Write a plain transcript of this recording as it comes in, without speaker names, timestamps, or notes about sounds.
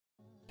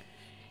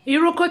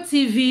Iroko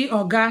TV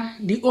Oga,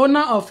 the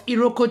owner of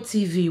Iroko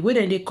TV, where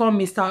they call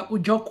Mr.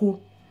 Njoku,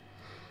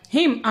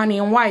 him and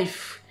his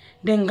wife,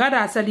 then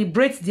gather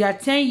celebrate their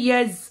 10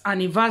 years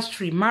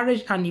anniversary,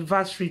 marriage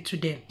anniversary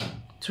today.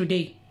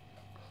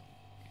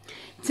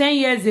 10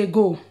 years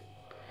ago,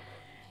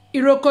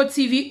 Iroko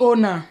TV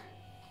owner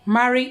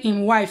married his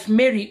wife,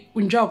 Mary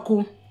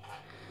Njoku.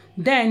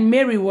 Then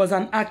Mary was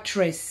an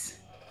actress.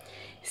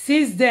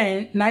 Since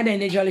then, neither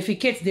they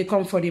jollificate they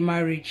come for the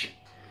marriage.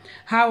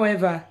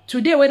 However,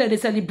 today, whether they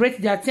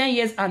celebrate their 10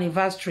 years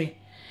anniversary,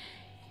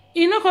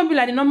 it not gonna be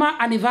like the normal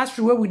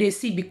anniversary where we they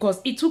see, because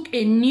it took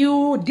a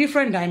new,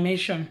 different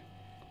dimension.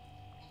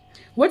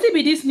 What it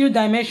be this new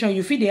dimension?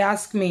 You feel they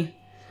ask me.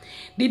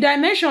 The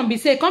dimension be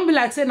say, come be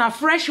like saying a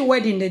fresh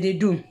wedding that they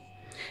do.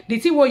 The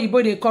thing what you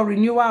both they call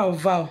renewal of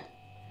vow.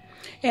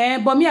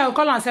 But me I will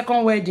call on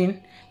second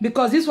wedding,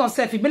 because this one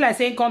self it be like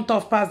saying come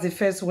tough past the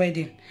first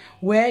wedding,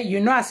 where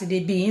you know as they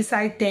be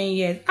inside 10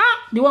 years.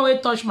 The one will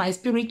touch my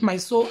spirit, my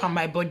soul, and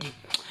my body.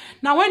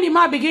 Now when the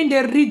man begin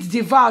to read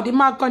the vow, the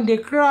man can they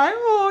cry.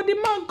 Oh, the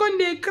man can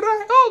they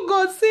cry. Oh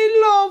God, say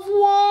love.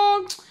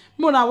 Whoa.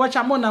 Mona watch.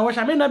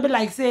 I may not be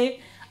like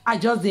say I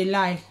just they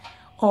lie,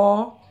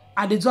 or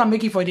I did do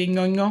make it for the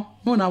nyonyo.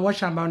 Mona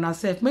watch about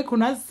herself. Make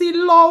una see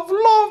love,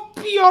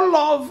 pure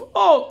love.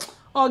 Oh,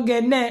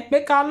 again,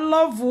 make I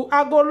love you.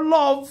 I go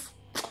love.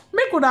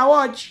 Make una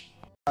watch.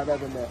 I've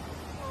ever met.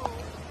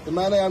 The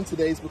man I am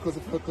today is because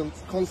of her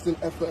constant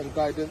effort and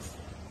guidance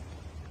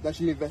that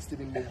she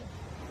invested in me.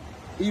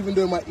 Even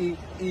though my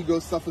ego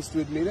suffers to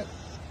admit it,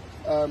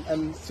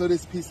 and so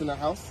there's peace in the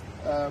house,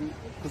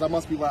 because I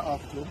must be right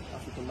after all,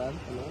 African man,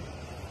 you know.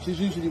 She's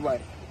usually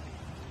right.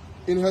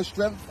 In her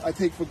strength, I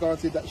take for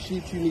granted that she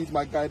too needs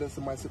my guidance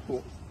and my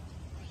support.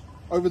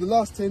 Over the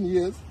last 10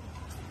 years,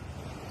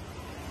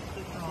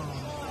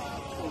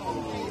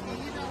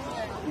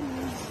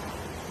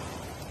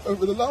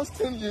 over the last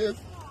 10 years,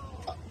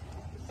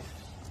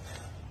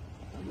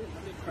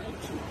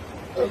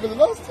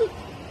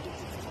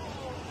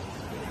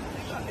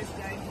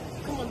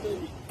 come on,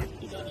 baby.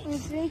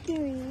 It's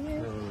making me.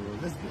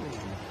 Let's go.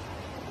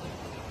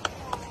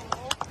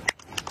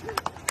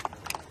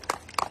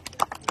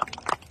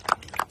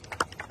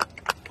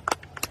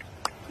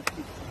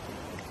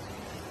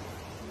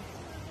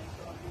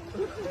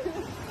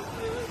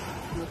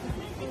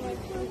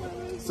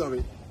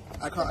 Sorry,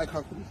 I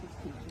can't.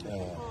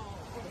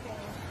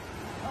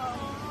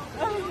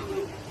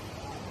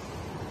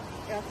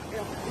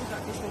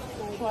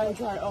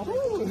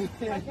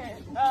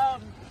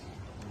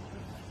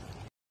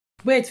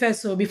 Wait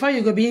first, so before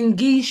you go being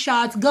give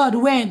shout God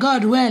when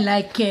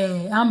like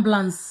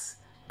ambulance,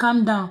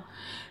 calm down.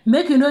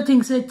 Make you no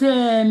think say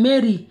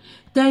Mary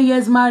 10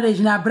 years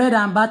marriage na bread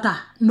and butter.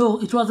 No,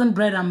 it wasn't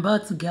bread and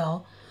butter,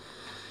 girl.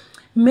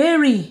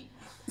 Mary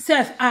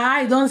self,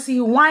 I don't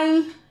see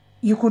why.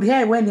 You could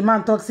hear when the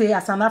man talk, say,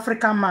 as an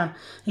African man,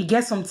 he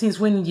gets some things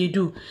when he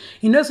do.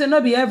 You know, so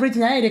not be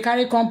everything they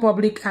carry come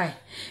public eye.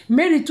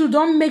 Mary too,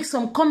 don't make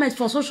some comments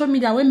for social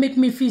media when make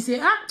me feel,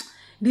 say,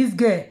 this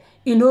girl,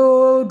 you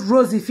know,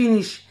 Rosie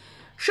finish.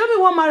 Show me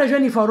one marriage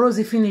when for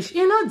Rosie finish.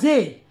 You know,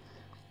 they.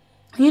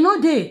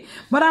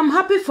 But I'm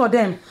happy for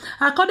them.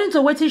 According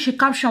to what she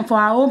captioned for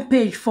her own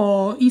page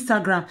for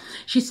Instagram,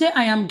 she said,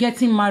 I am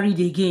getting married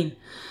again.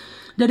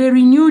 That they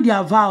renew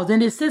their vows, then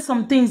they say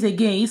some things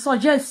again. It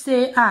suggests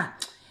say,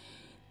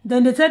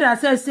 then they tell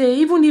themselves, say,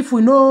 even if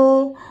we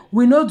know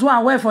do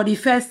well for the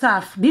first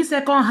half, this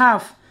second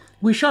half,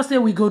 we sure say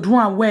we go do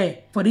well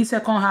for this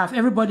second half.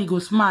 Everybody go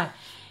smile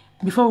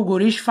before we go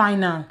reach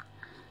final.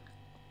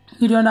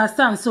 You do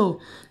understand?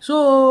 So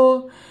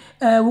we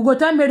go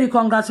tell Mary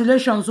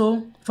congratulations.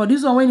 So for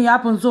this one when it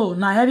happens, so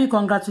now heavy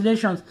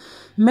congratulations.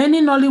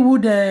 Many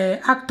Nollywood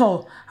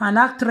actors and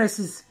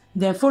actresses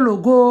then follow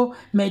go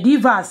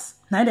Medivas.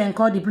 Now they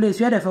call the place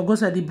where they for go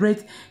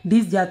celebrate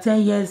this their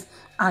 10 years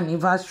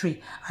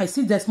anniversary. I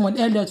see Desmond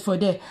Elliott for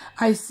there.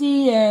 I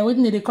see what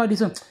did they call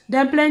this one?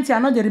 Then plenty. I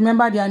know they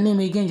remember their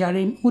name again. Jare,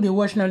 who they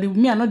watch Nollywood.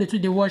 Me, I know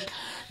they watch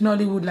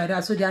Nollywood like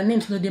that. So their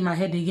names not in my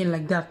head again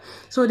like that.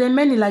 So there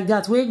many like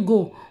that. We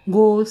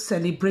go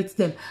celebrate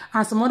them.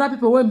 And some other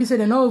people will be say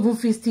they not even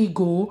feel still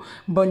go,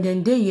 but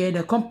then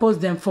they come post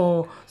them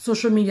for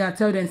social media.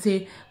 Tell them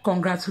say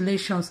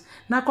congratulations.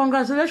 Now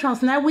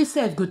congratulations. Now we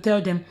said go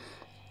tell them.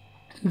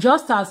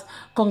 Just as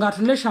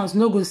congratulations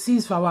no go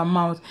cease for our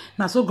mouth.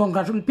 Now so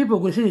people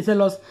go see they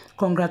tell us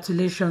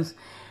congratulations.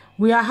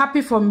 We are happy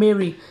for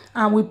Mary,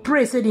 and we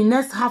pray say the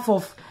next half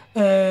of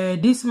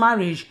this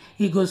marriage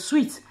it goes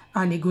sweet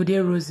and it go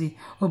there rosy.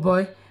 Oh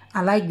boy,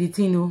 I like the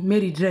thing. Oh,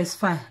 Mary dress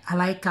fine. I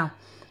like her.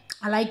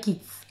 I like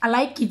it. I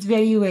like it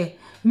very well.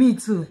 Me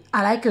too.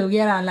 I like her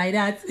wearing like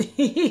that.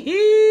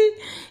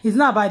 It's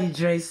not about the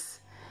dress.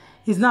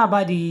 It's not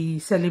about the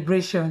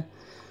celebration.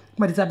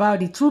 But it's about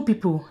the two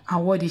people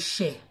and what they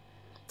share.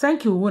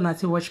 Thank you, Una,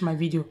 to watch my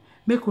video.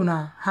 Make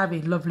una have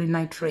a lovely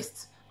night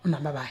rest. Una,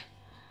 bye-bye.